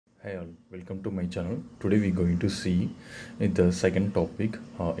Hi all, welcome to my channel. Today we're going to see the second topic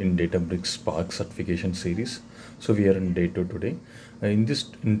in Databricks Spark certification series. So we are in day 2 today. In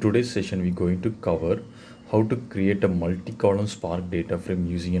today's session we're going to cover how to create a multi-column Spark data frame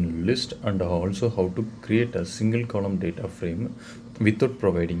using a list, and also how to create a single column data frame without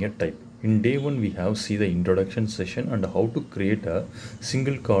providing a type. In day 1 we have see the introduction session and how to create a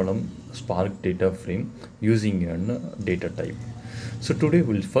single column Spark data frame using a data type. So today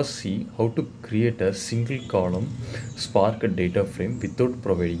we'll first see how to create a single column Spark data frame without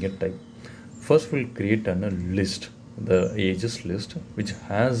providing a type. First we'll create a list, the ages list, which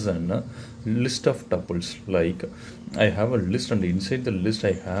has a list of tuples. Like I have a list, and inside the list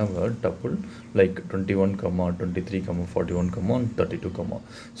I have a tuple like 21 comma 23 comma 41 comma and 32 comma.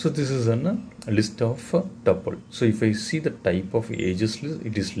 So this is a list of tuple. So if I see the type of ages list,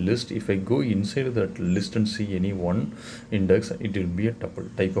 it is list. If I go inside that list and see any one index, it will be a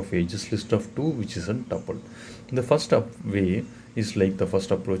tuple. Type of ages list of 2, which is a tuple. The first way is like the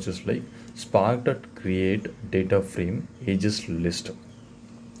first approach is like spark.create data frame ages list.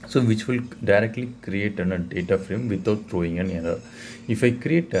 So which will directly create a data frame without throwing an error. If I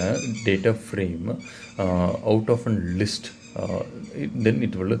create a data frame out of a list, then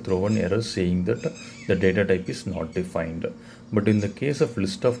it will throw an error saying that the data type is not defined. But in the case of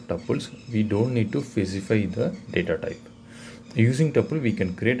list of tuples, we don't need to specify the data type. Using tuple, we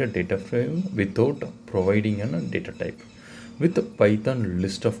can create a data frame without providing a data type. With the Python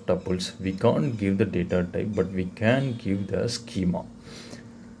list of tuples, we can't give the data type, but we can give the schema.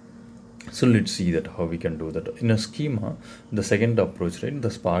 So let's see that how we can do that. In a schema, the second approach, right,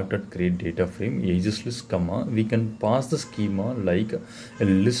 the spark.create data frame ages list comma, we can pass the schema like a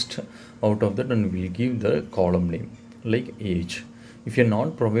list out of that, and we'll give the column name like age. If you're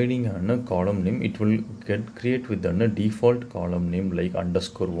not providing a column name, it will get create with a default column name like _1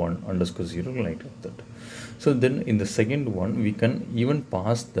 _0 like that. So then in the second one, we can even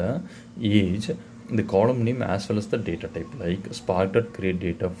pass the age, the column name, as well as the data type, like spark.create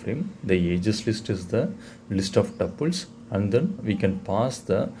data frame. The ages list is the list of tuples, and then we can pass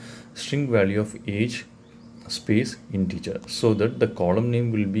the string value of age space integer, so that the column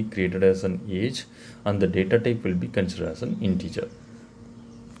name will be created as an age and the data type will be considered as an integer.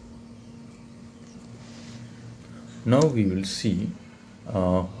 Now we will see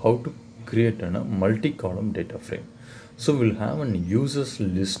how to create a multi-column data frame. So we'll have a users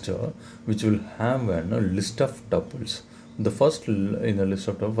list which will have a list of tuples. The first in the list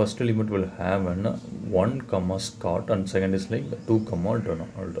of tuples, first element will have an 1 comma Scott, and second is like 2 comma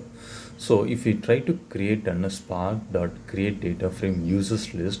Donald. So if we try to create a spark.create data frame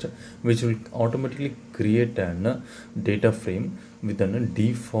users list, which will automatically create a data frame with a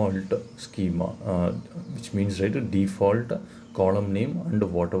default schema, which means right, a default column name and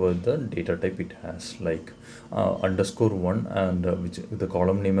whatever the data type it has, like _1, and which the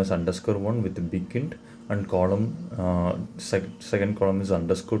column name is _1 with the big int, and column second column is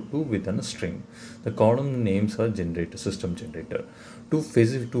 _2 with a string. The column names are generator, system generator. To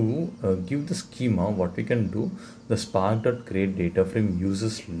give the schema, what we can do, the spark.create data frame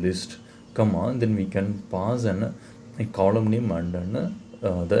users list comma, then we can pass a column name and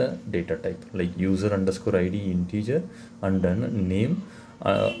the data type like user _id integer, and then name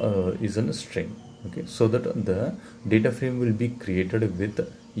is a string. Okay, so that the data frame will be created with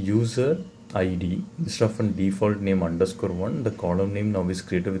user id instead of a default name _1. The column name now is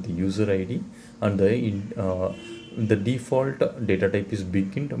created with the user id, and the default data type is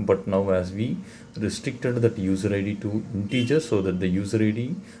big int, but now as we restricted that user id to integer, so that the user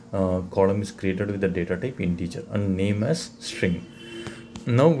id column is created with the data type integer and name as string.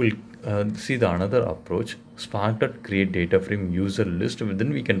 Now we'll see the another approach, spark.create data frame user list.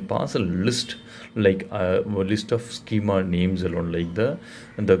 Then we can pass a list like a list of schema names alone, like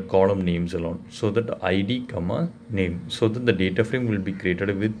the column names alone, so that id comma name, so that the data frame will be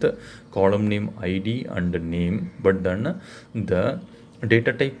created with the column name id and the name, but then the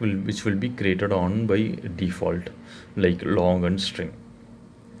data type which will be created on by default like long and string.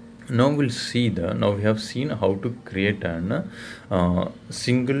 Now we'll see now we have seen how to create an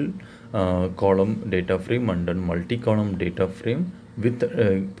single column data frame and a multi-column data frame with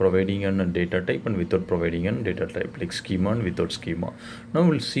providing a data type and without providing a data type, like schema and without schema. Now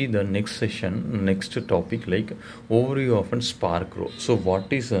we'll see the next session, next topic, like overview of a Spark row. So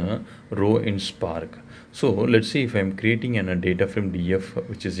what is a row in Spark? So let's see if I'm creating a data frame df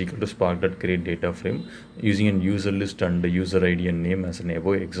which is equal to spark.create data frame using a user list and the user ID and name as an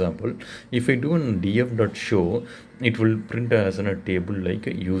above example. If I do an df.show, it will print as a table like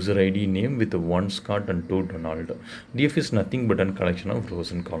user ID name with 1 Scott and 2 Donald. Df is nothing but a collection of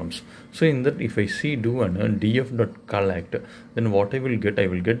rows and columns. So in that, if I see do an df.collect, then what I will get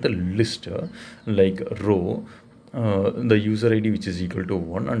the list like row, the user ID which is equal to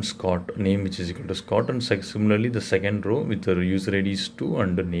 1 and Scott name which is equal to Scott, and similarly the second row with the user ID is 2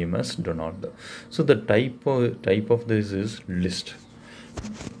 and the name as Donald. So the type of this is list.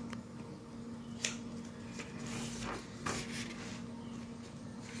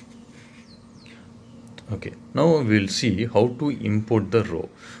 Okay, now we'll see how to import the row.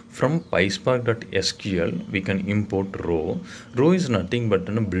 From PySpark.sql, we can import row. Row is nothing but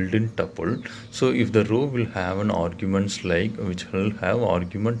a built-in tuple. So if the row will have an arguments like which will have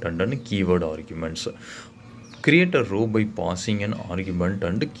argument and a keyword arguments. Create a row by passing an argument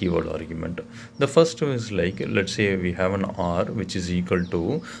and a keyword argument. The first one is like, let's say we have an R which is equal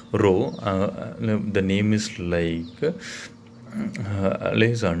to row. The name is like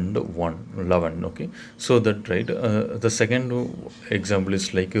less and 11. Okay, so that right, the second example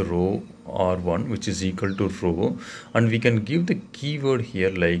is like a row r1 which is equal to row, and we can give the keyword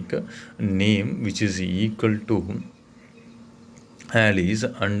here like name which is equal to Alice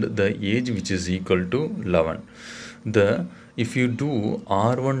and the age which is equal to 11. If you do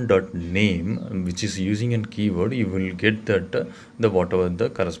r1.name which is using a keyword, you will get that the whatever the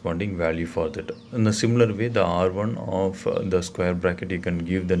corresponding value for that. In a similar way, the r1 of the square bracket, you can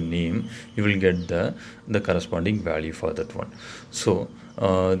give the name, you will get the corresponding value for that one. So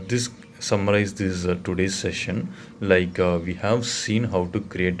this summarize this today's session. Like we have seen how to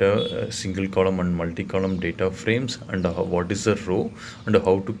create a single column and multi-column data frames, and what is a row and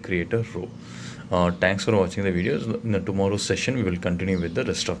how to create a row. Thanks for watching the videos. In the tomorrow's session, we will continue with the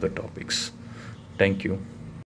rest of the topics. Thank you.